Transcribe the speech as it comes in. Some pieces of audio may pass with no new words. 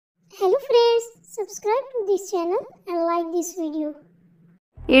Hello friends, subscribe to this channel and like this video.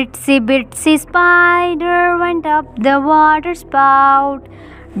 Itsy Bitsy spider went up the water spout.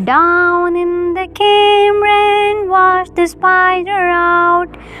 Down in the came rain, washed the spider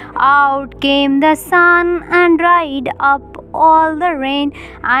out. Out came the sun and dried up all the rain.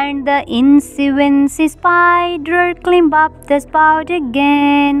 And the Itsy Bitsy spider climbed up the spout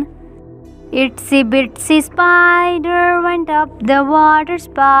again. Itsy Bitsy spider went up the water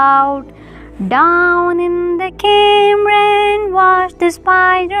spout. Down in the came rain, washed the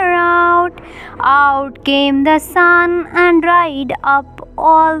spider out. Out came the sun and dried up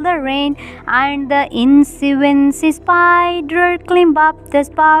all the rain. And the Itsy Bitsy spider climbed up the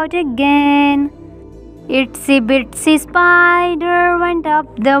spout again. Itsy Bitsy spider went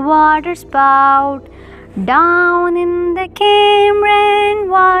up the water spout. Down in the came rain,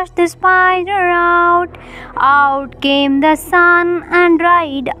 washed the spider out. Out came the sun and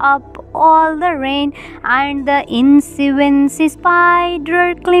dried up all the rain. And the Itsy Bitsy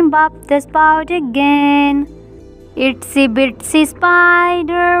spider climbed up the spout again. Itsy Bitsy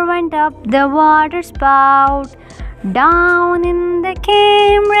spider went up the water spout. Down in the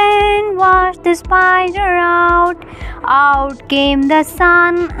came rain, washed the spider out. Out came the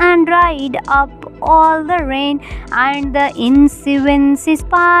sun and dried up all the rain. And the Itsy Bitsy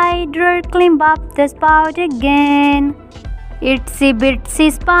spider climbed up the spout again. Itsy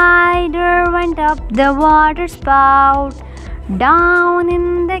Bitsy spider went up the water spout. Down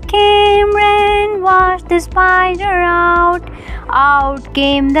in the came rain, washed the spider out. Out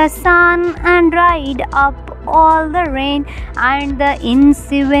came the sun and dried up all the rain. And the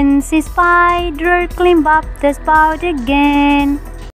Itsy Bitsy spider climbed up the spout again.